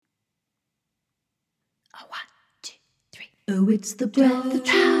Oh, it's the breath, the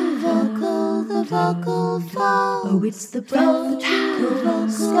true vocal, the vocal fold. Oh, it's the breath, the true vocal,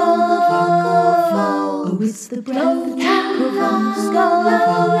 the vocal fold. Oh, it's the breath, the true vocal, the vocal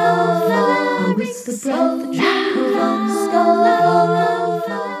fold. Oh, it's the breath, the true vocal, the vocal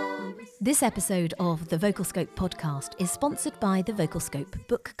fold. This episode of the Vocalscope podcast is sponsored by the Vocalscope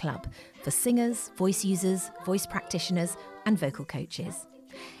Book Club for singers, voice users, voice practitioners, and vocal coaches.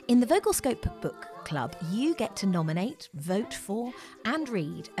 In the Vocalscope Book Club, you get to nominate, vote for, and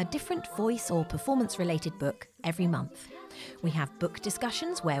read a different voice or performance-related book every month. We have book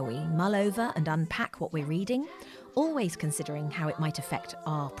discussions where we mull over and unpack what we're reading, always considering how it might affect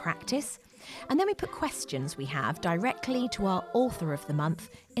our practice. And then we put questions we have directly to our author of the month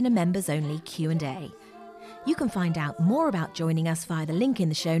in a members-only Q&A. You can find out more about joining us via the link in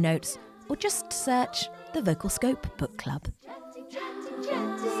the show notes or just search the Vocalscope Book Club.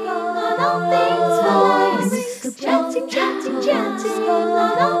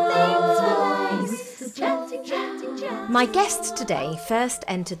 My guest today first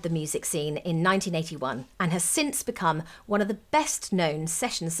entered the music scene in 1981 and has since become one of the best-known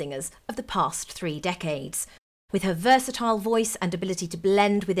session singers of the past 3 decades. With her versatile voice and ability to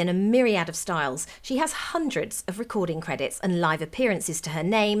blend within a myriad of styles, she has hundreds of recording credits and live appearances to her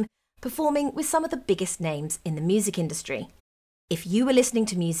name, performing with some of the biggest names in the music industry. If you were listening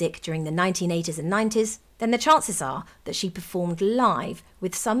to music during the 1980s and 90s, then the chances are that she performed live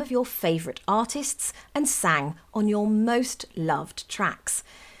with some of your favourite artists and sang on your most loved tracks.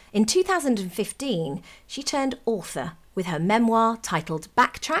 In 2015, she turned author with her memoir titled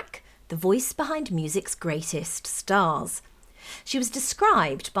Backtrack: The Voice Behind Music's Greatest Stars. She was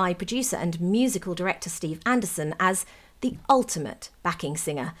described by producer and musical director Steve Anderson as the ultimate backing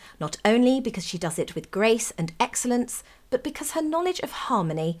singer, not only because she does it with grace and excellence, but because her knowledge of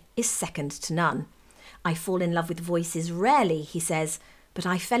harmony is second to none. I fall in love with voices rarely, he says, but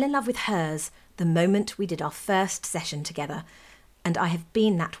I fell in love with hers the moment we did our first session together, and I have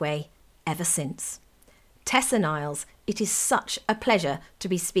been that way ever since. Tessa Niles, it is such a pleasure to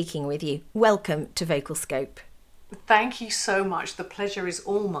be speaking with you. Welcome to Vocalscope. Thank you so much. The pleasure is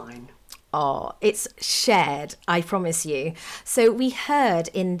all mine. Oh, it's shared, I promise you. So we heard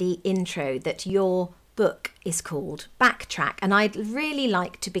in the intro that your book is called Backtrack, and I'd really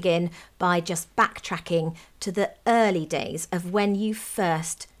like to begin by just backtracking to the early days of when you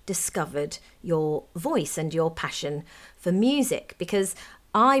first discovered your voice and your passion for music, because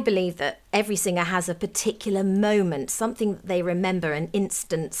I believe that every singer has a particular moment, something that they remember, an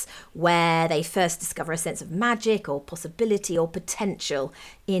instance where they first discover a sense of magic or possibility or potential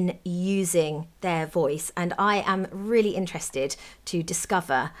in using their voice. And I am really interested to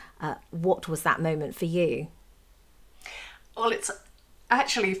discover what was that moment for you. Well, it's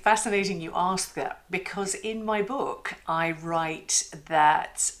actually fascinating you ask that, because in my book I write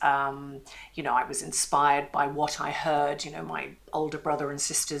that I was inspired by what I heard, my older brother and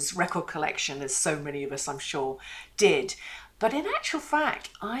sister's record collection, as so many of us I'm sure did. But in actual fact,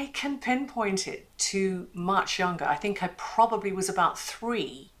 I can pinpoint it to much younger. I think I probably was about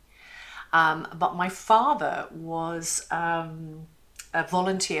 3. But my father was a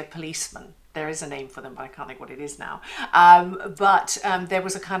volunteer policeman. There is a name for them, but I can't think what it is now. But there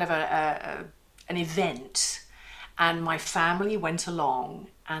was a kind of an event, and my family went along,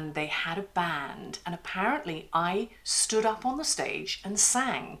 and they had a band, and apparently I stood up on the stage and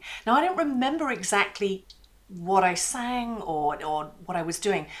sang. Now, I don't remember exactly what I sang or what I was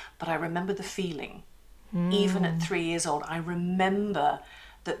doing, but I remember the feeling. Even at 3 years old, I remember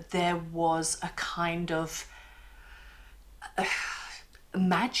that there was a kind of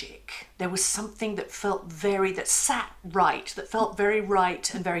magic. There was something that felt sat right, that felt very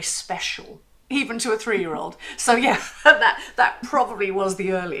right and very special, even to a 3-year-old. So yeah, that probably was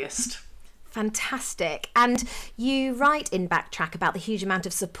the earliest. Fantastic. And you write in Backtrack about the huge amount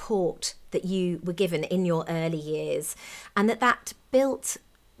of support that you were given in your early years, and that built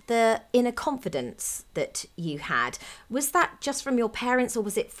the inner confidence that you had. Was that just from your parents, or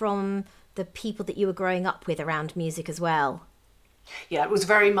was it from the people that you were growing up with around music as well? Yeah, it was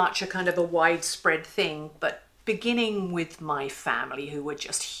very much a kind of a widespread thing, but beginning with my family, who were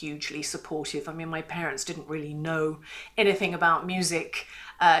just hugely supportive. I mean, my parents didn't really know anything about music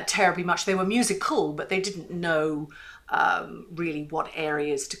terribly much. They were musical, but they didn't know really what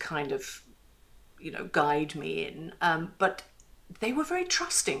areas to kind of, guide me in. But they were very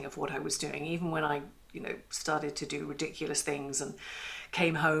trusting of what I was doing, even when I started to do ridiculous things and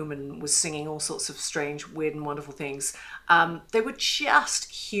came home and was singing all sorts of strange, weird and wonderful things. They were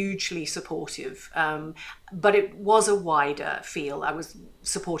just hugely supportive. But it was a wider field. I was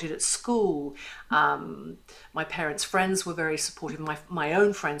supported at school. My parents' friends were very supportive. My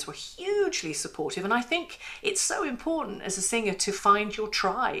own friends were hugely supportive. And I think it's so important as a singer to find your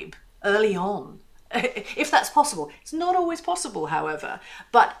tribe early on, if that's possible. It's not always possible, however,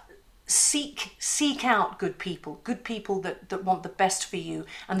 but seek out good people that want the best for you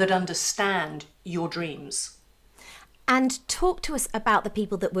and that understand your dreams. And talk to us about the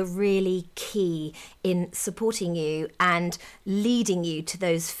people that were really key in supporting you and leading you to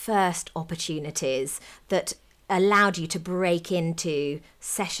those first opportunities that allowed you to break into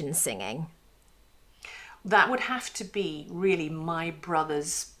session singing. That would have to be really my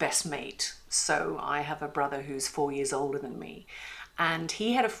brother's best mate. So I have a brother who's 4 years older than me, and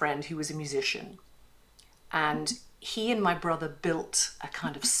he had a friend who was a musician, and he and my brother built a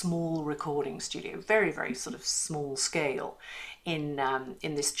kind of small recording studio, very, very sort of small scale, in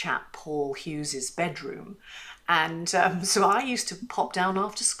this chap Paul Hughes's bedroom. And so I used to pop down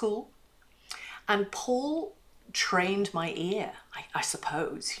after school, and Paul trained my ear, I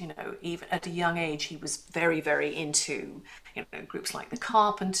suppose. Even at a young age, he was very, very into groups like the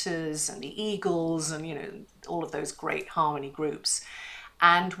Carpenters and the Eagles and all of those great harmony groups.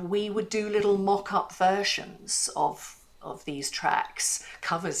 And we would do little mock-up versions of these tracks,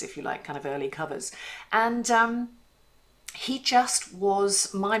 covers, if you like, kind of early covers. And he just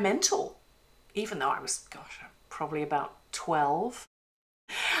was my mentor, even though I was, probably about 12.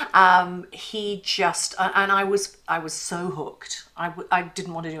 He just, and I was so hooked. I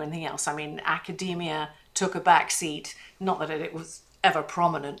didn't want to do anything else. I mean, academia took a back seat. Not that it was ever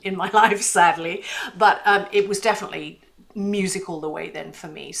prominent in my life, sadly, but it was definitely music all the way then for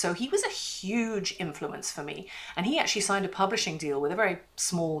me. So he was a huge influence for me, and he actually signed a publishing deal with a very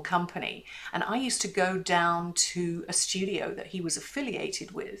small company, and I used to go down to a studio that he was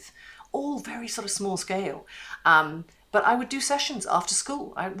affiliated with, all very sort of small scale, but I would do sessions after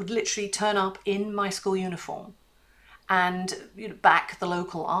school. I would literally turn up in my school uniform and back the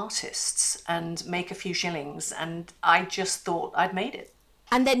local artists and make a few shillings, and I just thought I'd made it.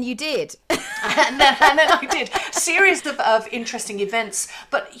 And then you did. and then I did. Series of interesting events.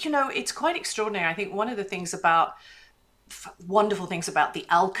 But, it's quite extraordinary. I think one of the wonderful things about the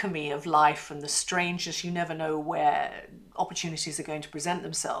alchemy of life and the strangeness, you never know where opportunities are going to present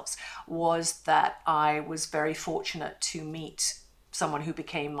themselves, was that I was very fortunate to meet someone who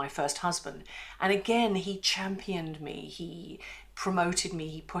became my first husband. And again, he championed me. He promoted me,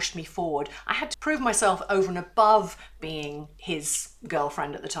 he pushed me forward. I had to prove myself over and above being his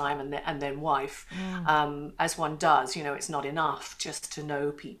girlfriend at the time and then wife, as one does. It's not enough just to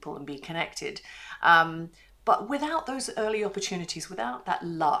know people and be connected. But without those early opportunities, without that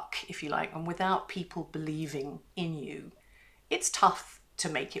luck, if you like, and without people believing in you, it's tough to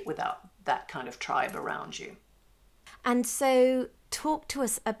make it without that kind of tribe around you. And so talk to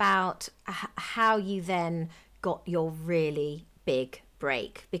us about how you then got your really big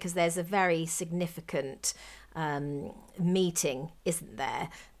break, because there's a very significant meeting, isn't there,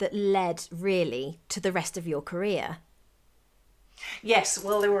 that led really to the rest of your career? Yes,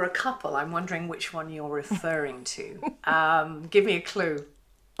 well, there were a couple. I'm wondering which one you're referring to. Give me a clue.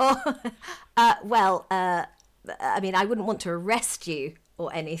 I mean, I wouldn't want to arrest you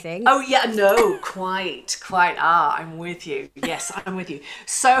or anything. Oh, yeah, no, quite. I'm with you. Yes, I'm with you.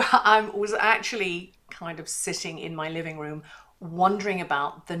 So I was actually kind of sitting in my living room wondering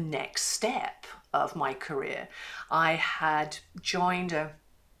about the next step of my career. I had joined a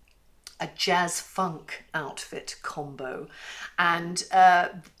jazz funk outfit combo, and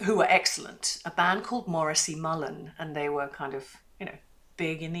who were excellent, a band called Morrissey Mullen, and they were kind of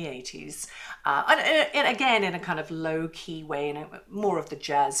big in the 80s, and again in a kind of low-key way, in more of the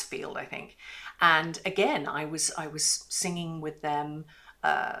jazz field, I think. And again, I was singing with them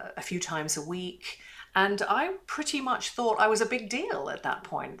a few times a week, and I pretty much thought I was a big deal at that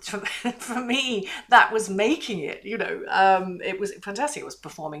point. For me, that was making it. It was fantastic. I was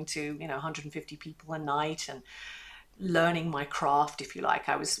performing to 150 people a night and learning my craft, if you like.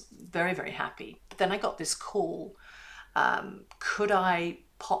 I was very, very happy. But then I got this call. Could I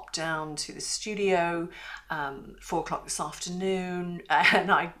pop down to the studio 4:00 this afternoon? And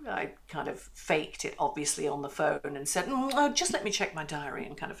I kind of faked it, obviously, on the phone and said, just let me check my diary,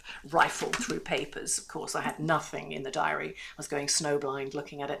 and kind of rifled through papers. Of course, I had nothing in the diary. I was going snowblind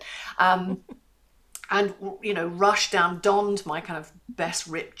looking at it. And rushed down, donned my kind of best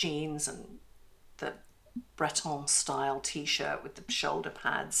ripped jeans and the Breton style t-shirt with the shoulder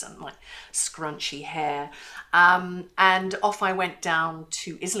pads and my scrunchy hair. And off I went down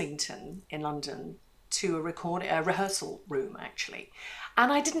to Islington in London to a rehearsal room actually.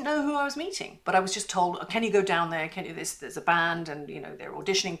 And I didn't know who I was meeting, but I was just told, oh, can you go down there? There's a band and, they're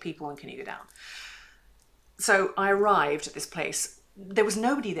auditioning people and can you go down? So I arrived at this place. There was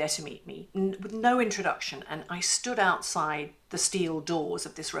nobody there to meet me, with no introduction. And I stood outside the steel doors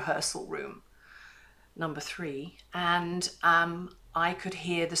of this rehearsal room, number 3, and I could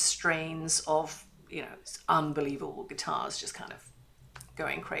hear the strains of, unbelievable guitars just kind of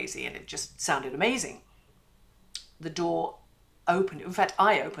going crazy, and it just sounded amazing. The door opened. In fact,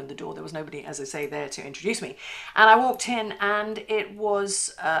 I opened the door. There was nobody, as I say, there to introduce me. And I walked in, and it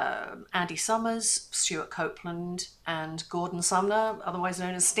was Andy Summers, Stuart Copeland, and Gordon Sumner, otherwise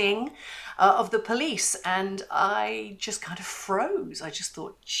known as Sting, of the Police. And I just kind of froze. I just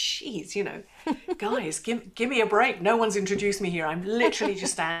thought, geez, guys, give me a break. No one's introduced me here. I'm literally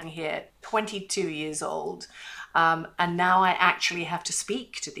just standing here, 22 years old. And now I actually have to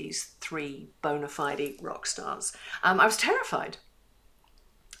speak to these 3 bona fide rock stars. I was terrified,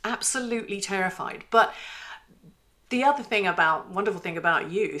 absolutely terrified. But the other wonderful thing about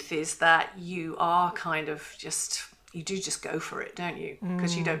youth is that you are kind of you do just go for it, don't you?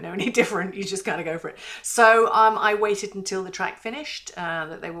 Because you don't know any different. You just kind of go for it. So I waited until the track finished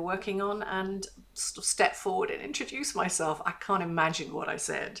that they were working on and stepped forward and introduced myself. I can't imagine what I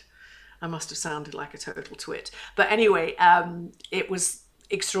said. I must have sounded like a total twit. But anyway, it was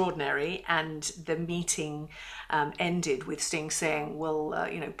extraordinary. And the meeting ended with Sting saying, well,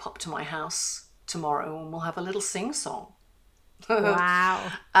 pop to my house tomorrow and we'll have a little sing-song.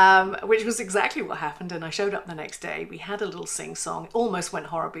 Wow. Which was exactly what happened. And I showed up the next day. We had a little sing-song. It almost went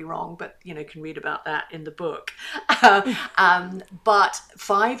horribly wrong, but, can read about that in the book. But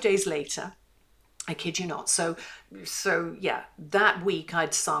 5 days later, I kid you not. So yeah, that week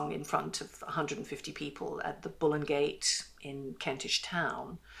I'd sung in front of 150 people at the Bull and Gate in Kentish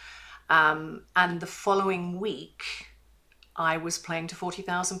Town. And the following week, I was playing to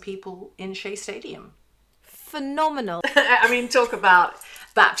 40,000 people in Shea Stadium. Phenomenal. I mean, talk about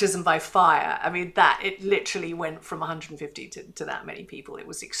baptism by fire. I mean, it literally went from 150 to that many people. It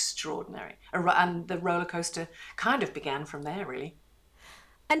was extraordinary. And the roller coaster kind of began from there, really.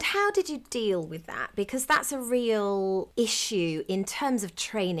 And how did you deal with that? Because that's a real issue in terms of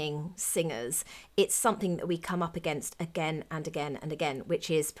training singers. It's something that we come up against again and again and again, which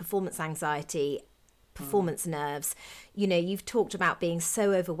is performance anxiety, performance nerves. You've talked about being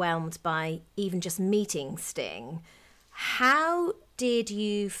so overwhelmed by even just meeting Sting. How did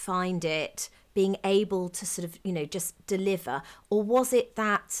you find it being able to sort of, just deliver? Or was it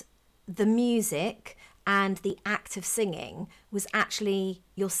that the music and the act of singing was actually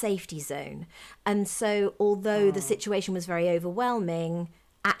your safety zone? And so although the situation was very overwhelming,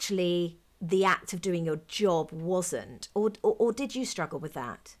 actually the act of doing your job wasn't. Or did you struggle with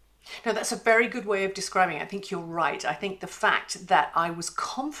that? No, that's a very good way of describing it. I think you're right. I think the fact that I was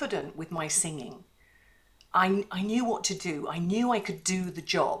confident with my singing, I knew what to do. I knew I could do the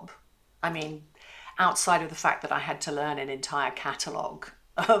job. I mean, outside of the fact that I had to learn an entire catalogue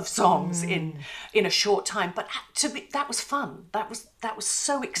of songs in a short time, but that was fun. That was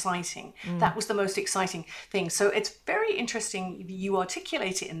so exciting. That was the most exciting thing. So it's very interesting you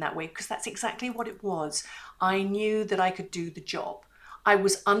articulate it in that way, because that's exactly what it was. I knew that I could do the job. I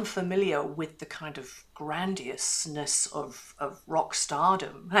was unfamiliar with the kind of grandiousness of rock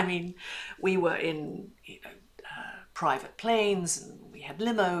stardom. I mean, we were in private planes and we had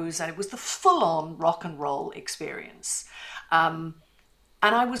limos, and it was the full-on rock and roll experience.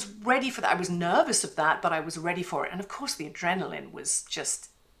 And I was ready for that. I was nervous of that, but I was ready for it. And of course, the adrenaline was just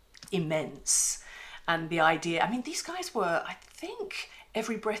immense. And the idea, I mean, these guys were, I think,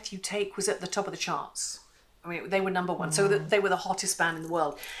 Every Breath You Take was at the top of the charts. I mean, they were number 1. So they were the hottest band in the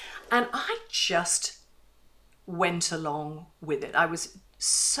world. And I just went along with it. I was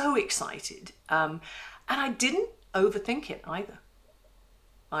so excited. And I didn't overthink it either.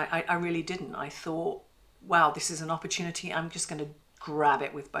 I really didn't. I thought, wow, this is an opportunity. I'm just going to grab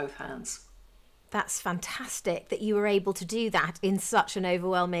it with both hands. That's fantastic that you were able to do that in such an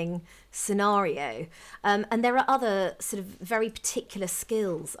overwhelming scenario. And there are other sort of very particular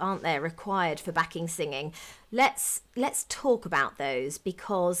skills, aren't there, required for backing singing. Let's talk about those,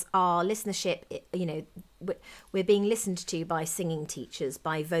 because our listenership, we're being listened to by singing teachers,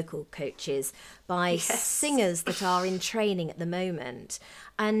 by vocal coaches, by singers that are in training at the moment.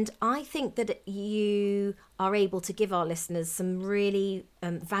 And I think that you are able to give our listeners some really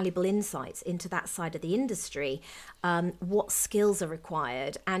valuable insights into that side of the industry, what skills are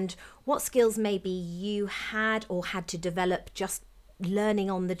required and what skills maybe you had or had to develop just learning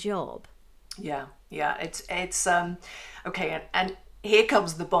on the job. Yeah, it's okay, and here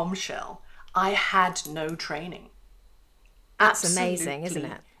comes the bombshell. I had no training. That's amazing, isn't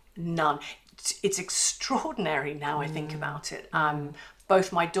it? None. It's extraordinary now I think about it.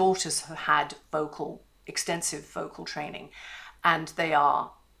 Both my daughters have had extensive vocal training, and they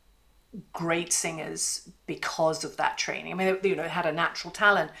are great singers because of that training. I mean, they had a natural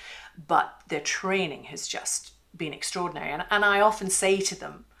talent, but their training has just been extraordinary. And I often say to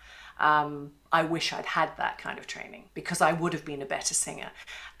them, I wish I'd had that kind of training because I would have been a better singer.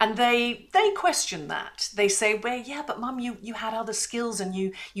 And they question that. They say, well, yeah, but Mum, you had other skills and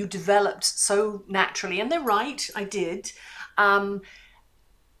you developed so naturally. And they're right, I did. As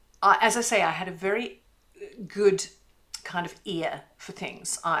I say, I had a very good kind of ear for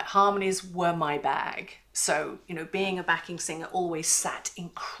things. Harmonies were my bag. So, being a backing singer always sat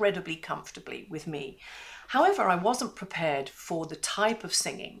incredibly comfortably with me. However, I wasn't prepared for the type of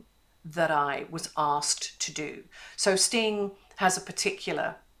singing that I was asked to do. So Sting has a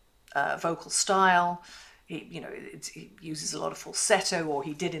particular vocal style. He uses a lot of falsetto, or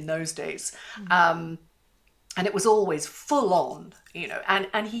he did in those days. And it was always full on,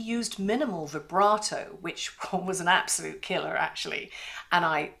 and he used minimal vibrato, which was an absolute killer, actually. And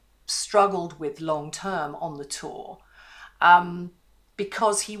I struggled with long term on the tour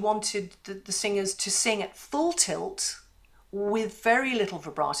because he wanted the singers to sing at full tilt with very little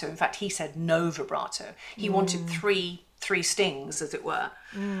vibrato. In fact, he said no vibrato. He wanted three stings, as it were.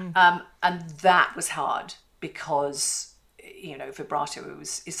 And that was hard because, vibrato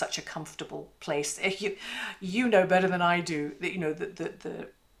is such a comfortable place. You know better than I do that,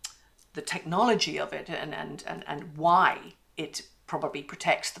 the technology of it and why it probably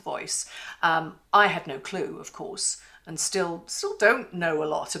protects the voice. I had no clue, of course, and still don't know a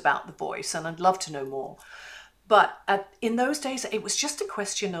lot about the voice, and I'd love to know more. But in those days, it was just a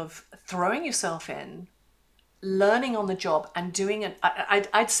question of throwing yourself in, learning on the job, and doing it.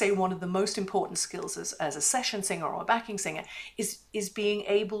 I'd say one of the most important skills as a session singer or a backing singer is being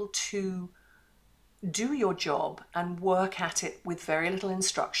able to do your job and work at it with very little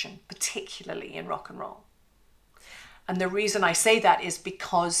instruction, particularly in rock and roll. And the reason I say that is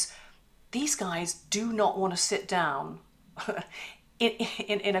because these guys do not want to sit down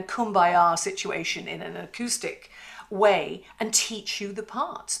in a kumbaya situation, in an acoustic way, and teach you the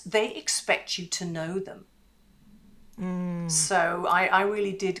parts. They expect you to know them. So I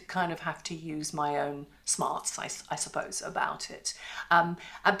really did kind of have to use my own smarts, I suppose, about it.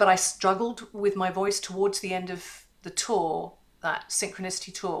 But I struggled with my voice towards the end of the tour. That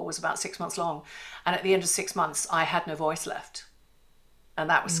Synchronicity tour was about 6 months long. And at the end of 6 months, I had no voice left. And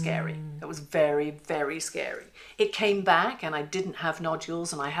that was scary. That was very, very scary. It came back and I didn't have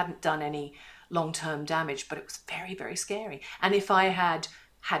nodules and I hadn't done any long-term damage, but it was very, very scary. And if I had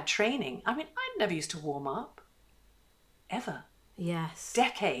training, I never used to warm up. Ever. Yes.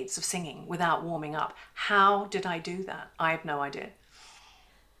 Decades of singing without warming up. How did I do that? I have no idea.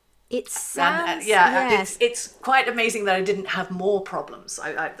 It sounds... yes. It's quite amazing that I didn't have more problems.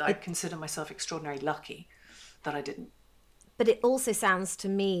 I consider myself extraordinarily lucky that I didn't. But it also sounds to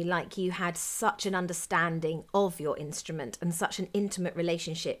me like you had such an understanding of your instrument and such an intimate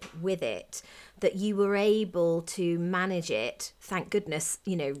relationship with it that you were able to manage it, thank goodness,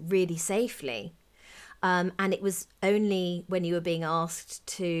 really safely. And it was only when you were being asked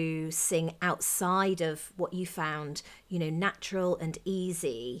to sing outside of what you found, natural and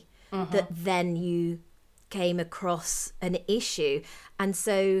easy, that then you came across an issue. And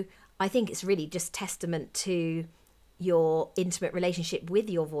so I think it's really just testament to your intimate relationship with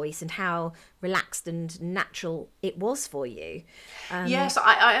your voice and how relaxed and natural it was for you. Yes,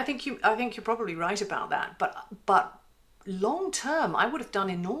 I think you're probably right about that. But long term, I would have done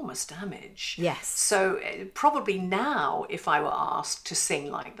enormous damage. Yes. So probably now, if I were asked to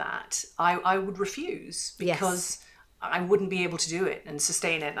sing like that, I would refuse because I wouldn't be able to do it and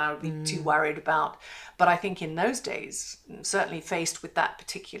sustain it. And I would be too worried about. But I think in those days, certainly faced with that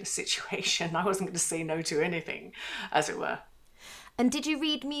particular situation, I wasn't going to say no to anything, as it were. And did you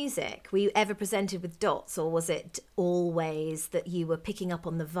read music? Were you ever presented with dots, or was it always that you were picking up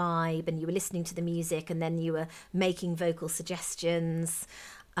on the vibe and you were listening to the music and then you were making vocal suggestions?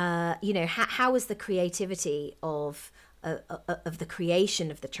 How was the creativity of of the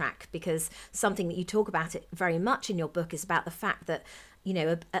creation of the track, because something that you talk about it very much in your book is about the fact that, you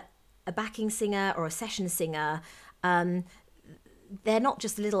know, a backing singer or a session singer, they're not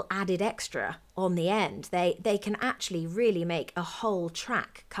just a little added extra on the end. They can actually really make a whole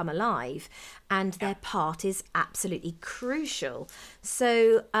track come alive, and their part is absolutely crucial.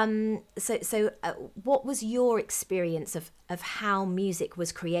 So, what was your experience of how music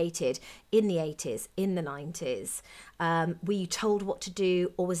was created in the 80s, in the 90s? Were you told what to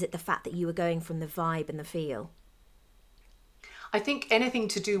do, or was it the fact that you were going from the vibe and the feel? I think anything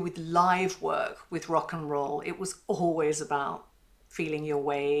to do with live work with rock and roll, it was always about feeling your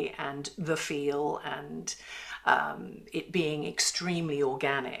way and the feel, and it being extremely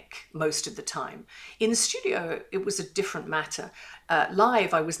organic most of the time. In the studio, it was a different matter.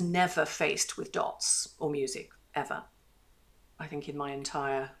 Live, I was never faced with dots or music, ever. I think in my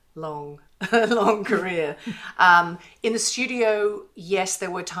entire long career. In the studio, yes,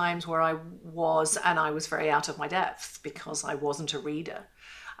 there were times where I was very out of my depth because I wasn't a reader.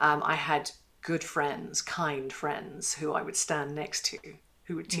 I had good friends, kind friends who I would stand next to,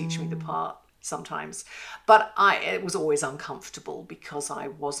 who would teach me the part sometimes. But it was always uncomfortable because I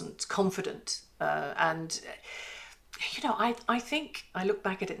wasn't confident. And, you know, I think I look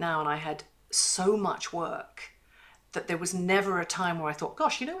back at it now and I had so much work that there was never a time where I thought,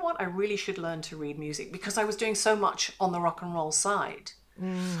 gosh, you know what, I really should learn to read music, because I was doing so much on the rock and roll side.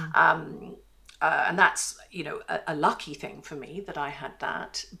 And that's, you know, a lucky thing for me that I had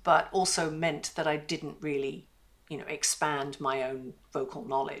that, but also meant that I didn't really, you know, expand my own vocal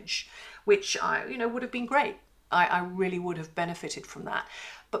knowledge, which would have been great. I really would have benefited from that.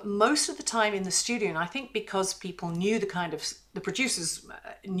 But most of the time in the studio, and I think because people knew the producers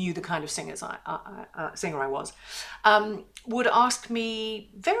knew the kind of singer I was, would ask me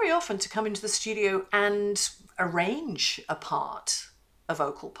very often to come into the studio and arrange a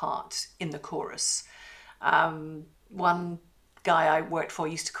vocal part in the chorus. One guy I worked for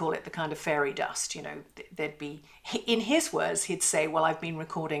used to call it the kind of fairy dust. You know, there'd be, in his words, he'd say, well, I've been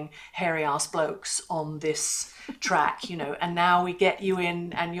recording hairy ass blokes on this track, you know, and now we get you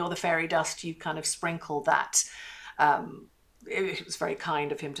in and you're the fairy dust, you kind of sprinkle that. It was very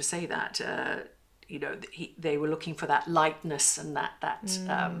kind of him to say that. You know, they were looking for that lightness and that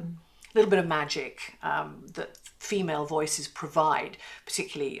little bit of magic that female voices provide,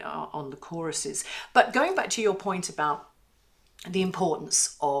 particularly on the choruses. But going back to your point about the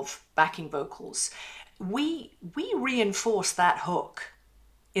importance of backing vocals, we reinforce that hook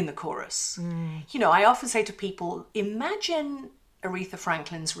in the chorus. You know, I often say to people, imagine Aretha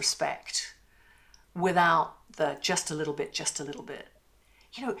Franklin's Respect without the just a little bit, just a little bit.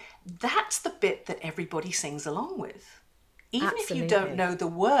 You know, that's the bit that everybody sings along with. Even Absolutely. If you don't know the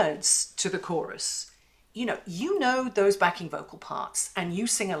words to the chorus, you know those backing vocal parts and you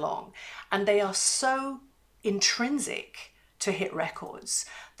sing along, and they are so intrinsic to hit records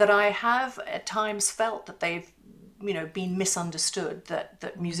that I have at times felt that they've, you know, been misunderstood,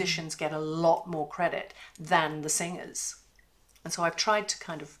 that musicians get a lot more credit than the singers. And so I've tried to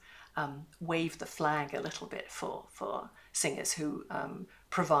kind of wave the flag a little bit for singers who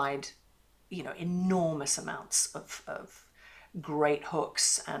provide, you know, enormous amounts of great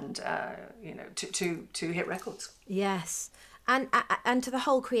hooks and to hit records. Yes, and to the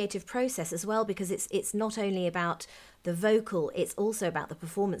whole creative process as well, because it's not only about the vocal, it's also about the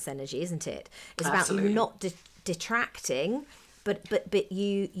performance energy, isn't it? It's Absolutely. About not detracting, but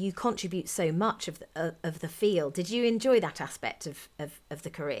you contribute so much of the feel. Did you enjoy that aspect of the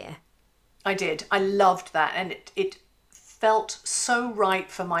career? I did. I loved that, and it felt so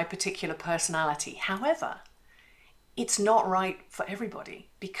right for my particular personality. However, it's not right for everybody,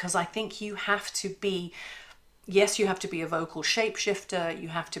 because I think you have to be a vocal shapeshifter. You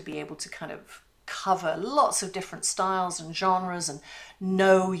have to be able to kind of cover lots of different styles and genres and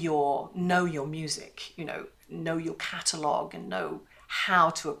know your music, you know your catalogue and know how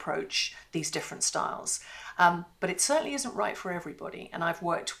to approach these different styles. But it certainly isn't right for everybody. And I've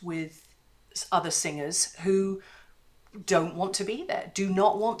worked with other singers who don't want to be there, do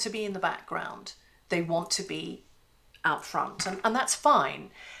not want to be in the background. They want to be out front, and that's fine.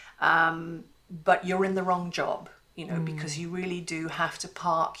 But you're in the wrong job, you know, because you really do have to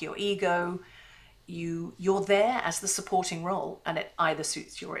park your ego. You're there as the supporting role, and it either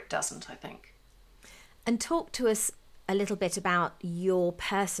suits you or it doesn't, I think. And talk to us a little bit about your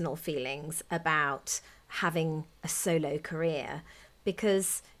personal feelings about having a solo career,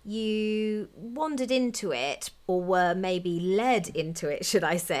 because you wandered into it, or were maybe led into it, should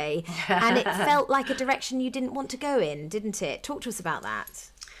I say, and it felt like a direction you didn't want to go in, didn't it? Talk to us about that.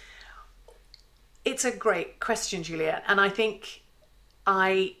 It's a great question, Juliet. And I think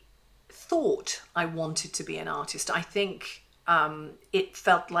I thought I wanted to be an artist. I think it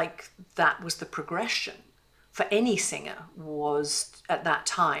felt like that was the progression for any singer, was at that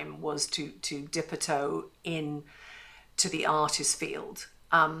time, was to dip a toe in to the artist field.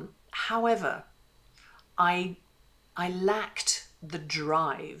 However, I lacked the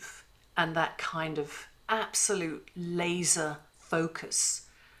drive and that kind of absolute laser focus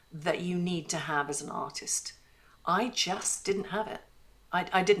that you need to have as an artist. I just didn't have it.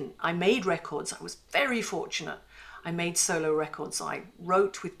 I didn't. I made records. I was very fortunate. I made solo records. I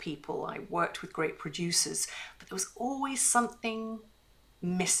wrote with people. I worked with great producers. But there was always something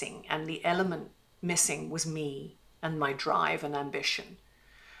missing, and the element missing was me and my drive and ambition.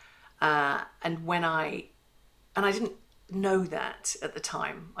 And I didn't know that at the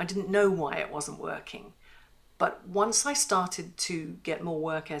time. I didn't know why it wasn't working. But once I started to get more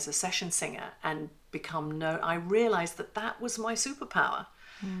work as a session singer and become known, I realized that that was my superpower.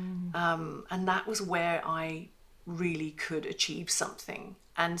 And that was where I really could achieve something.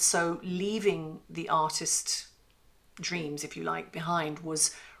 And so leaving the artist dreams, if you like, behind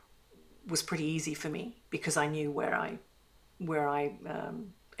was pretty easy for me, because I knew where I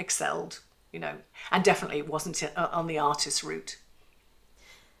excelled, and definitely it wasn't on the artist route.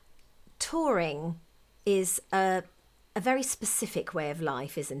 Touring is a very specific way of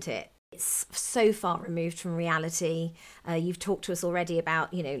life, isn't it? It's so far removed from reality. You've talked to us already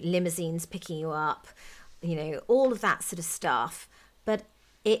about, limousines picking you up, all of that sort of stuff. But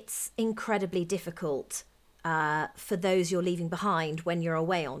it's incredibly difficult for those you're leaving behind when you're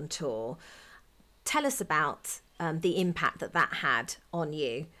away on tour. Tell us about the impact that had on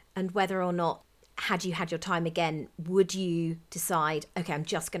you, and whether or not, had you had your time again, would you decide, okay, I'm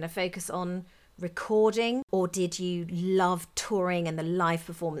just going to focus on recording, or did you love touring and the live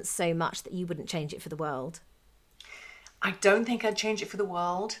performance so much that you wouldn't change it for the world? I don't think I'd change it for the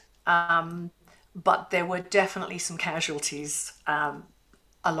world, but there were definitely some casualties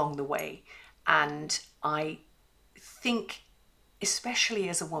along the way. And I think, especially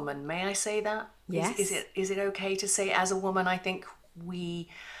as a woman, may I say that? Yes. Is it okay to say as a woman? I think we,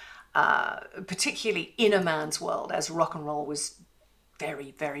 particularly in a man's world, as rock and roll was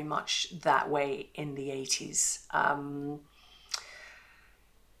very, very much that way in the 80s.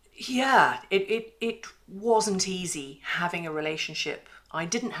 It wasn't easy having a relationship. I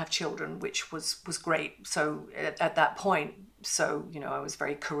didn't have children, which was great. So at that point, I was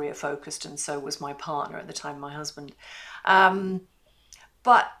very career focused, and so was my partner at the time, my husband.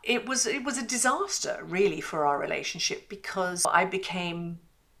 But it was a disaster, really, for our relationship, because I became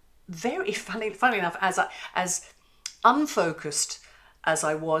very, funnily enough, as unfocused as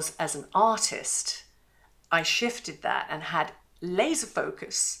I was as an artist, I shifted that and had laser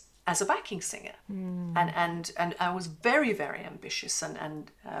focus as a backing singer. And I was very, very ambitious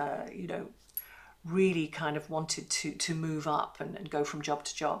and really kind of wanted to move up and go from job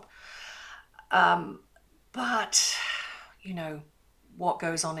to job. But, what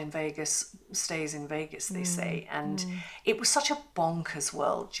goes on in Vegas stays in Vegas, they say. And it was such a bonkers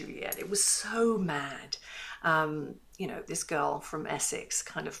world, Juliet. It was so mad. This girl from Essex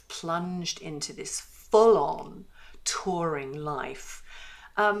kind of plunged into this full-on touring life.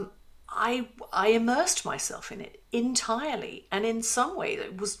 I immersed myself in it entirely, and in some way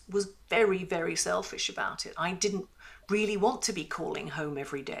it was very, very selfish about it. I didn't really want to be calling home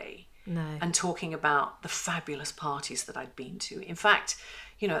every day. No. And talking about the fabulous parties that I'd been to. In fact,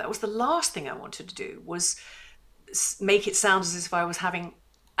 that was the last thing I wanted to do, was make it sound as if I was having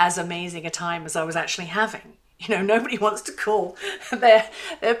as amazing a time as I was actually having. Nobody wants to call their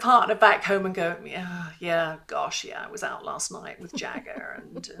partner back home and go, I was out last night with Jagger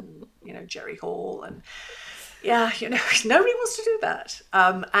and Jerry Hall, and nobody wants to do that.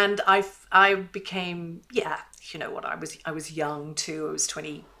 And I became, I was young too. I was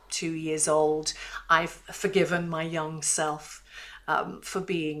 22 years old. I've forgiven my young self for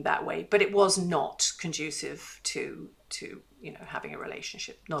being that way, but it was not conducive to having a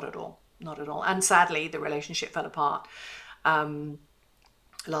relationship. Not at all. And sadly, the relationship fell apart.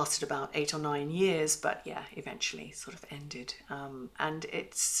 Lasted about 8 or 9 years, but eventually sort of ended. And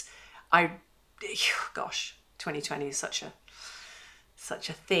 2020 is such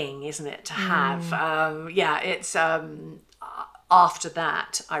a thing, isn't it, to have? After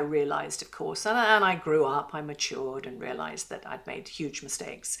that, I realized, of course, and I grew up, I matured and realized that I'd made huge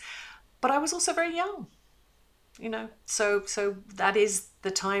mistakes. But I was also very young. So that is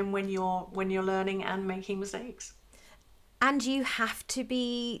the time when you're learning and making mistakes. And you have to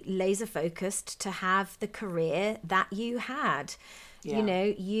be laser focused to have the career that you had. Yeah. You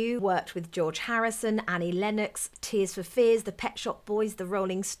know, you worked with George Harrison, Annie Lennox, Tears for Fears, the Pet Shop Boys, the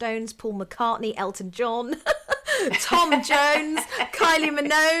Rolling Stones, Paul McCartney, Elton John, Tom Jones, Kylie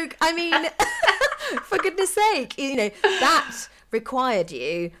Minogue. I mean, for goodness sake, you know, that required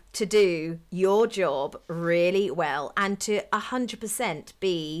you to do your job really well and to 100%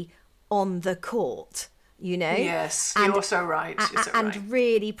 be on the court, you know? Yes, you're so right. You're so right. And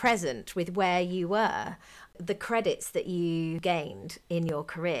really present with where you were. The credits that you gained in your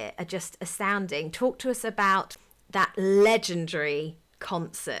career are just astounding. Talk to us about that legendary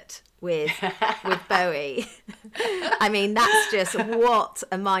concert with Bowie. I mean, that's just what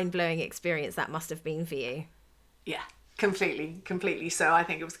a mind-blowing experience that must have been for you. Yeah, completely. So I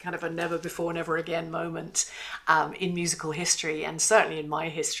think it was kind of a never before, never again moment in musical history, and certainly in my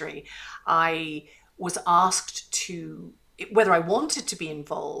history. I was asked to, whether I wanted to be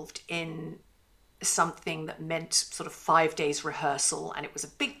involved in something that meant sort of 5 days rehearsal, and it was a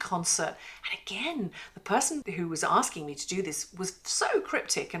big concert. And again, the person who was asking me to do this was so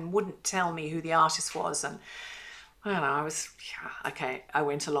cryptic and wouldn't tell me who the artist was. And I don't know, I was, okay, I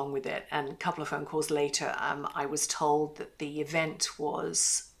went along with it. And a couple of phone calls later, I was told that the event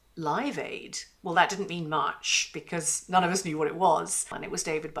was Live Aid. Well, that didn't mean much because none of us knew what it was. And it was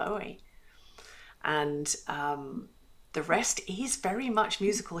David Bowie. And the rest is very much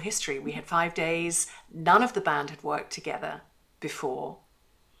musical history. We had 5 days. None of the band had worked together before.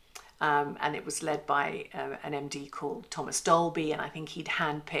 And it was led by an MD called Thomas Dolby. And I think he'd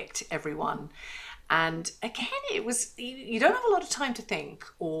handpicked everyone. And again, it was, you don't have a lot of time to think,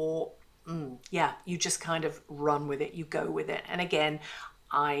 or you just kind of run with it. You go with it. And again,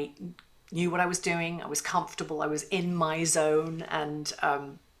 I knew what I was doing. I was comfortable. I was in my zone and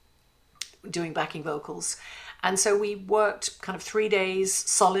doing backing vocals. And so we worked kind of 3 days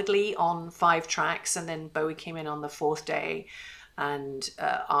solidly on 5 tracks, and then Bowie came in on the 4th day and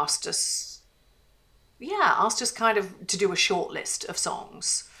asked us kind of to do a short list of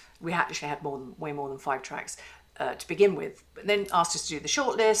songs. We actually had way more than 5 tracks to begin with, but then asked us to do the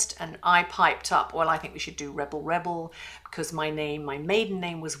short list, and I piped up, well, I think we should do Rebel Rebel, because my maiden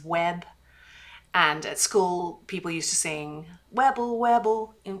name was Webb. And at school, people used to sing Webble,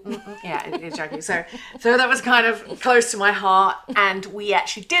 Webble. Yeah, exactly. So that was kind of close to my heart. And we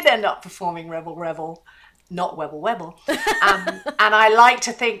actually did end up performing Rebel, Rebel, not Webble, Webble. And I like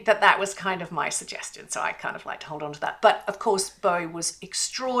to think that was kind of my suggestion. So I kind of like to hold on to that. But of course, Bowie was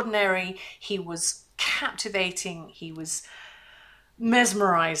extraordinary. He was captivating. He was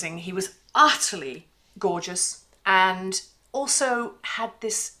mesmerizing. He was utterly gorgeous. And also had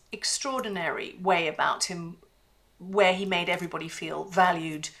this extraordinary way about him where he made everybody feel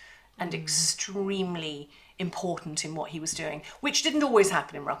valued and extremely important in what he was doing, which didn't always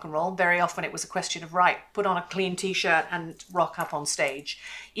happen in rock and roll. Very often it was a question of, right, put on a clean t-shirt and rock up on stage.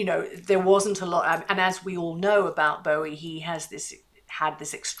 You know, there wasn't a lot, and as we all know about Bowie, he had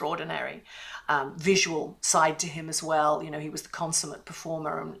this extraordinary visual side to him as well. You know, he was the consummate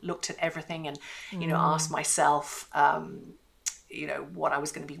performer and looked at everything and, you know, asked myself, you know, what I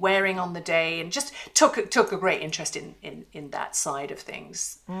was going to be wearing on the day, and just took a great interest in that side of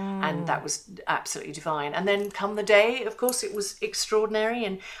things. And that was absolutely divine. And then come the day, of course, it was extraordinary.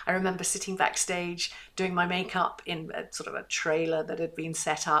 And I remember sitting backstage doing my makeup in a sort of a trailer that had been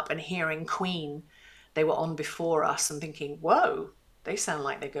set up and hearing Queen. They were on before us and thinking, whoa, they sound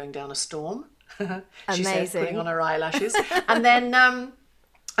like they're going down a storm. She said, putting on her eyelashes. and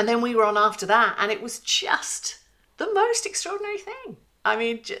then we were on after that, and it was just the most extraordinary thing. I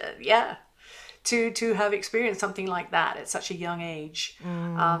mean, yeah, to have experienced something like that at such a young age,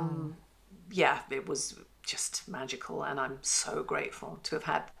 yeah, it was just magical, and I'm so grateful to have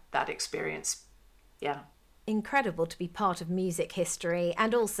had that experience. Yeah, incredible to be part of music history,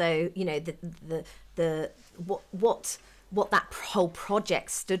 and also, you know, the what that whole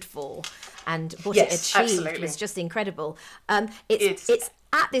project stood for and what it achieved absolutely. Was just incredible. It's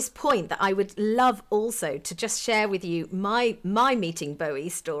at this point that I would love also to just share with you my meeting Bowie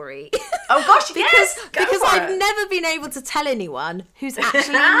story. Oh gosh, because I've never been able to tell anyone who's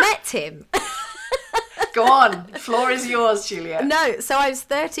actually met him. Go on, the floor is yours, Julia. No, so I was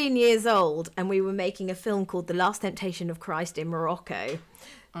 13 years old and we were making a film called The Last Temptation of Christ in Morocco.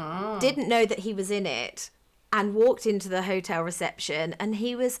 Didn't know that he was in it, and walked into the hotel reception and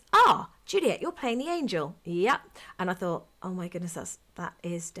he was, Juliet, you're playing the angel. Yep. And I thought, oh my goodness, that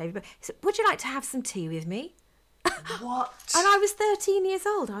is David Bowie. He said, would you like to have some tea with me? What? And I was 13 years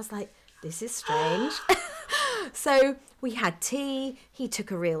old. I was like, this is strange. So we had tea. He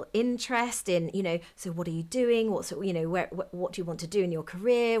took a real interest in, so what are you doing? What do you want to do in your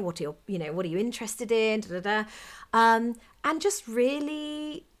career? What are you interested in? Da, da, da. And just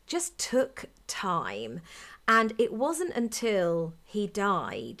really just took time. And it wasn't until he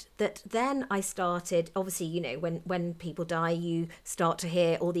died that then I started, obviously, when people die, you start to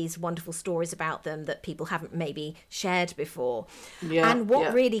hear all these wonderful stories about them that people haven't maybe shared before. And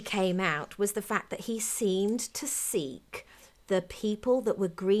what really came out was the fact that he seemed to seek the people that were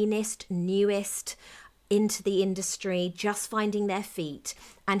greenest, newest into the industry, just finding their feet.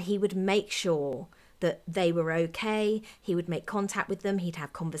 And he would make sure that they were okay. He would make contact with them. He'd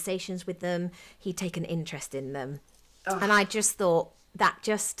have conversations with them. He'd take an interest in them. Oh. And I just thought that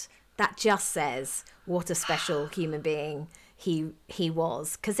just says what a special human being he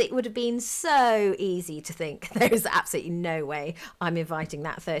was. Because it would have been so easy to think there's absolutely no way I'm inviting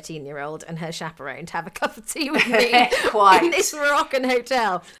that 13-year-old and her chaperone to have a cup of tea with me in this Moroccan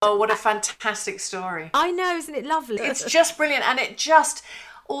hotel. Oh, what a fantastic story. I know, isn't it lovely? It's just brilliant. And it just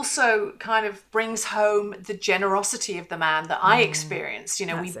also kind of brings home the generosity of the man that I experienced.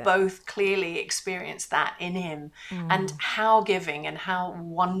 We both clearly experienced that in him, and how giving and how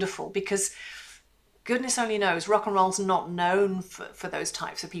wonderful, because goodness only knows rock and roll's not known for those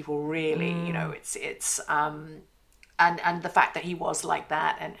types of people, really. It's and the fact that he was like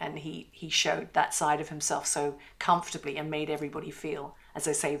that, and he showed that side of himself so comfortably and made everybody feel, as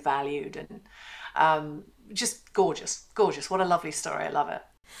I say, valued, and just gorgeous. What a lovely story. I love it.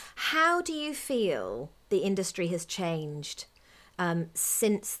 How do you feel the industry has changed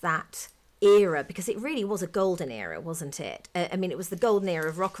since that era? Because it really was a golden era, wasn't it? I mean, it was the golden era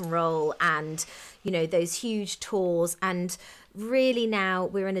of rock and roll and, those huge tours. And really now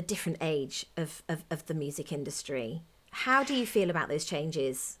we're in a different age of the music industry. How do you feel about those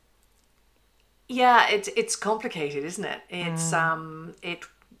changes? Yeah, it's complicated, isn't it? It's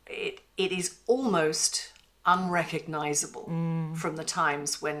it is almost unrecognizable from the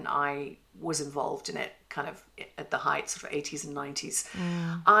times when I was involved in it, kind of at the heights of 80s and 90s.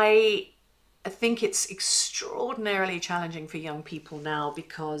 I think it's extraordinarily challenging for young people now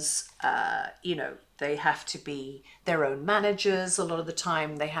because, they have to be their own managers a lot of the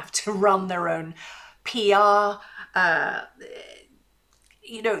time. They have to run their own PR.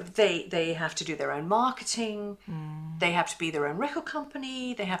 They have to do their own marketing. They have to be their own record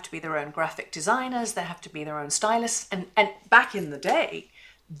company. They have to be their own graphic designers. They have to be their own stylists. And back in the day,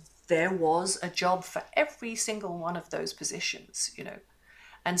 there was a job for every single one of those positions,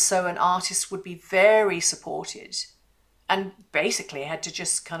 And so an artist would be very supported and basically had to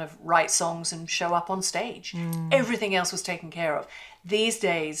just kind of write songs and show up on stage. Everything else was taken care of. These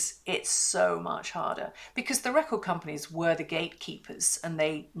days, it's so much harder because the record companies were the gatekeepers and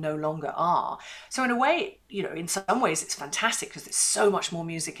they no longer are. So in a way, in some ways it's fantastic because there's so much more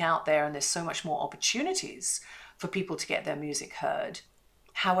music out there and there's so much more opportunities for people to get their music heard.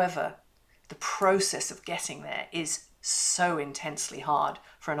 However, the process of getting there is so intensely hard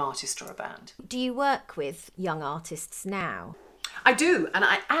for an artist or a band. Do you work with young artists now? I do, and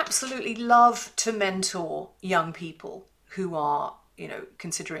I absolutely love to mentor young people who are,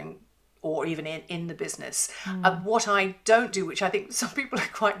 considering or even in the business. What I don't do, which I think some people are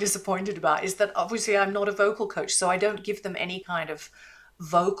quite disappointed about, is that obviously I'm not a vocal coach, so I don't give them any kind of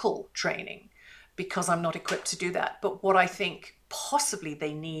vocal training because I'm not equipped to do that. But what I think possibly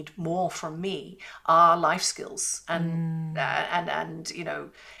they need more from me are life skills and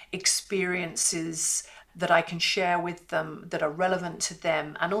experiences that I can share with them that are relevant to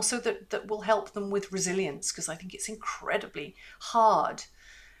them, and also that will help them with resilience, because I think it's incredibly hard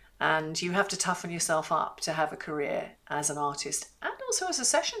and you have to toughen yourself up to have a career as an artist and also as a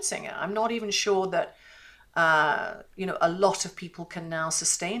session singer. I'm not even sure that a lot of people can now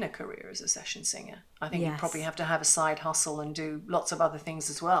sustain a career as a session singer. I think you probably have to have a side hustle and do lots of other things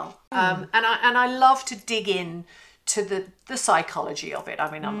as well. And I love to dig in to the psychology of it. I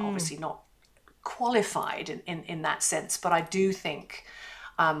mean, I'm obviously not qualified in that sense, but I do think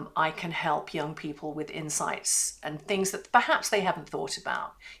I can help young people with insights and things that perhaps they haven't thought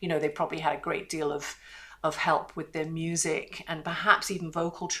about. They probably had a great deal of help with their music and perhaps even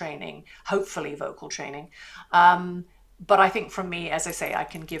vocal training, hopefully vocal training. But I think from me, as I say, I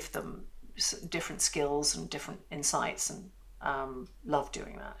can give them different skills and different insights, and love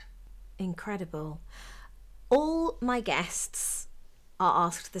doing that. Incredible. All my guests are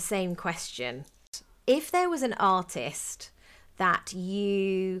asked the same question. If there was an artist that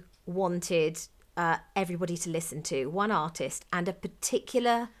you wanted everybody to listen to, one artist and a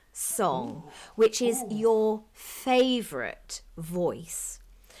particular song, which is your favourite voice,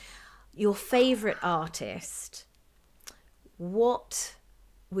 your favourite artist, what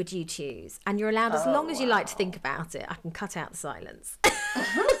would you choose? And you're allowed as long as you like to think about it. I can cut out the silence.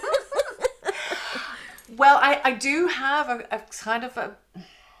 Well, I do have a kind of a...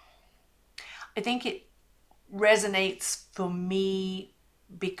 I think it resonates for me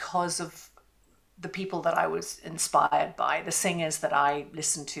because of the people that I was inspired by, the singers that I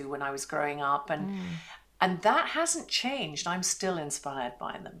listened to when I was growing up. And that hasn't changed. I'm still inspired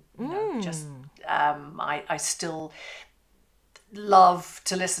by them. You know, just I still love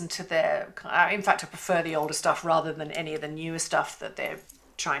to listen to their... in fact, I prefer the older stuff rather than any of the newer stuff that they're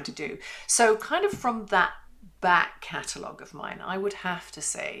trying to do. So kind of from that back catalogue of mine, I would have to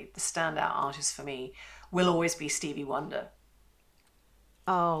say the standout artist for me will always be Stevie Wonder.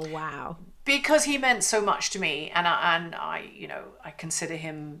 Oh, wow. Because he meant so much to me, and I you know, I consider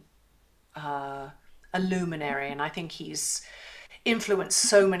him a luminary, and I think he's influenced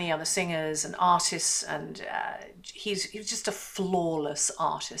so many other singers and artists, and he's just a flawless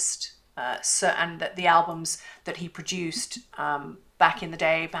artist. And that the albums that he produced back in the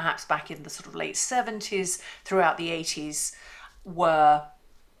day, perhaps back in the sort of late 70s, throughout the 80s, were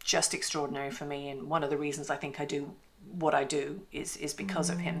just extraordinary for me. And one of the reasons I think I do what I do is because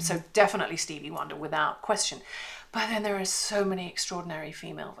of him. So definitely Stevie Wonder, without question. But then there are so many extraordinary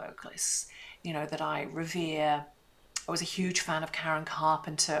female vocalists, you know, that I revere. I was a huge fan of Karen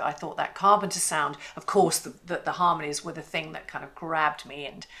Carpenter. I thought that Carpenter sound, of course, the harmonies were the thing that kind of grabbed me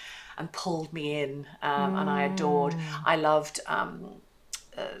and pulled me in, and I adored. I loved,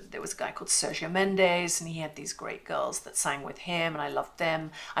 there was a guy called Sergio Mendes, and he had these great girls that sang with him, and I loved them.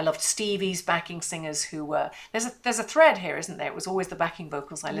 I loved Stevie's backing singers who were, there's a thread here, isn't there? It was always the backing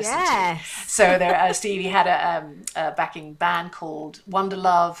vocals I listened to. So there, Stevie had a backing band called Wonder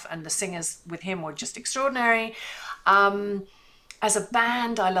Love, and the singers with him were just extraordinary. As a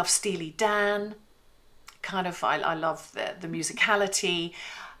band, I love Steely Dan. Kind of, I love the musicality.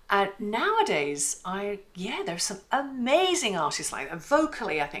 Nowadays, there's some amazing artists like that.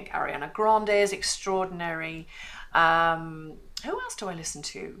 Vocally, I think Ariana Grande is extraordinary. Who else do I listen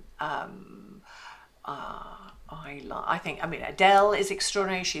to? I think Adele is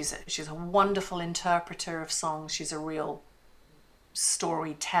extraordinary. She's a wonderful interpreter of songs. She's a real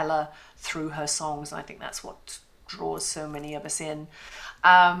storyteller through her songs, and I think that's what draws so many of us in.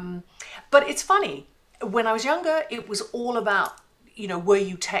 But it's funny. When I was younger, it was all about, you know, were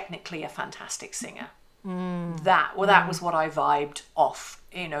you technically a fantastic singer? That was what I vibed off.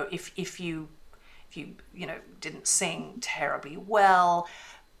 You know, if you know, didn't sing terribly well,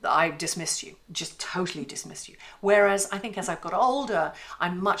 I dismissed you, just totally dismissed you. Whereas I think as I've got older,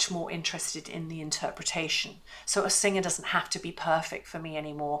 I'm much more interested in the interpretation. So a singer doesn't have to be perfect for me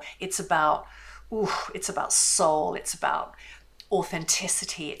anymore. It's about soul. It's about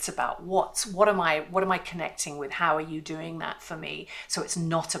authenticity. It's about what am I connecting with? How are you doing that for me? So it's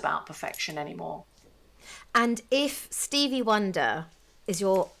not about perfection anymore. And if Stevie Wonder is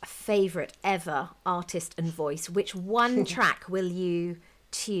your favourite ever artist and voice, which one track will you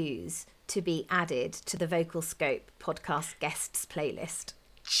choose to be added to the Vocal Scope podcast guests playlist?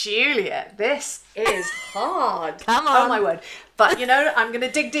 Julia, this is hard. Come on. Oh my word. But you know, I'm going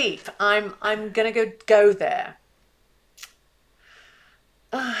to dig deep. I'm going to go there.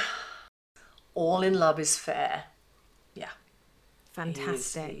 All in Love is Fair. Yeah.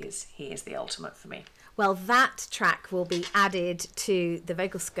 Fantastic. He is the ultimate for me. Well, that track will be added to the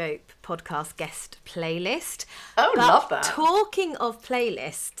Vocal Scope podcast guest playlist. Oh, but love that. Talking of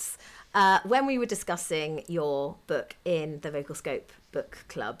playlists, when we were discussing your book in the Vocal Scope book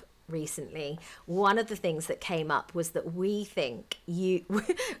club recently, one of the things that came up was that we think you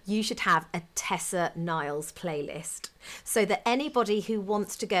should have a Tessa Niles playlist, so that anybody who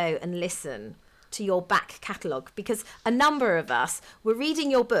wants to go and listen to your back catalogue, because a number of us were reading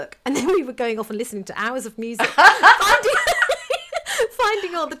your book and then we were going off and listening to hours of music,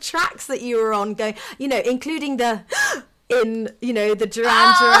 finding all the tracks that you were on, going, you know, including the Duran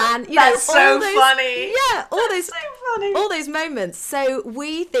Duran. That's so funny. Yeah, all those moments. So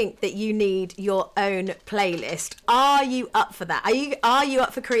we think that you need your own playlist. Are you up for that? Are you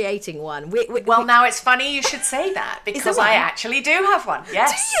up for creating one? Now it's funny you should say that, because I actually do have one.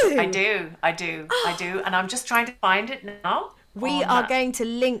 Yes, do you? I do, and I'm just trying to find it now. We are going to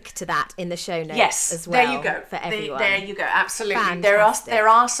link to that in the show notes as well. There you go. For everyone. There you go. Absolutely. Fantastic. There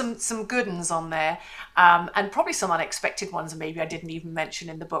are some good ones on there, and probably some unexpected ones, maybe I didn't even mention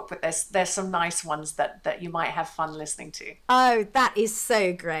in the book. But there's some nice ones that you might have fun listening to. Oh, that is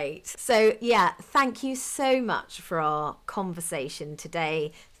so great. So yeah, thank you so much for our conversation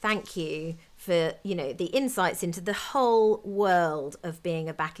today. Thank you for, you know, the insights into the whole world of being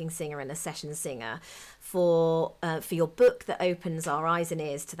a backing singer and a session singer, for your book that opens our eyes and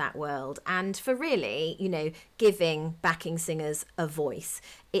ears to that world, and for really, you know, giving backing singers a voice.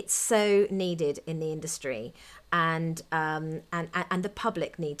 It's so needed in the industry, and the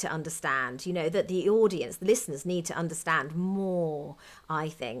public need to understand, you know, that the audience, the listeners need to understand more, I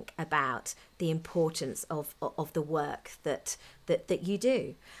think, about the importance of the work that you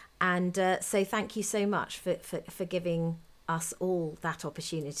do. And so thank you so much for giving us all that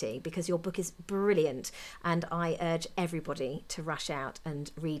opportunity, because your book is brilliant, and I urge everybody to rush out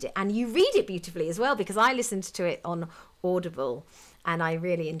and read it. And you read it beautifully as well, because I listened to it on Audible and I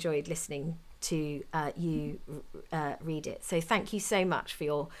really enjoyed listening to you read it. So thank you so much for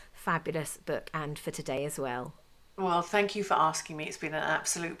your fabulous book and for today as well. Well, thank you for asking me. It's been an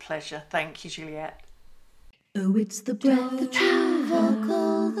absolute pleasure. Thank you, Juliet. Oh, it's the breath, the true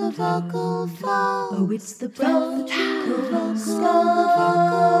vocal fall. Oh, it's the breath, the true vocal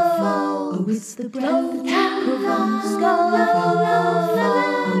fall. Oh, it's the breath, the true vocal fall.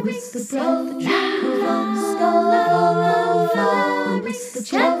 Oh, it's the breath, the true vocal fall. Oh, it's the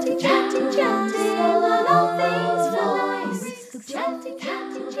chatty, chatty, chatty, on all things.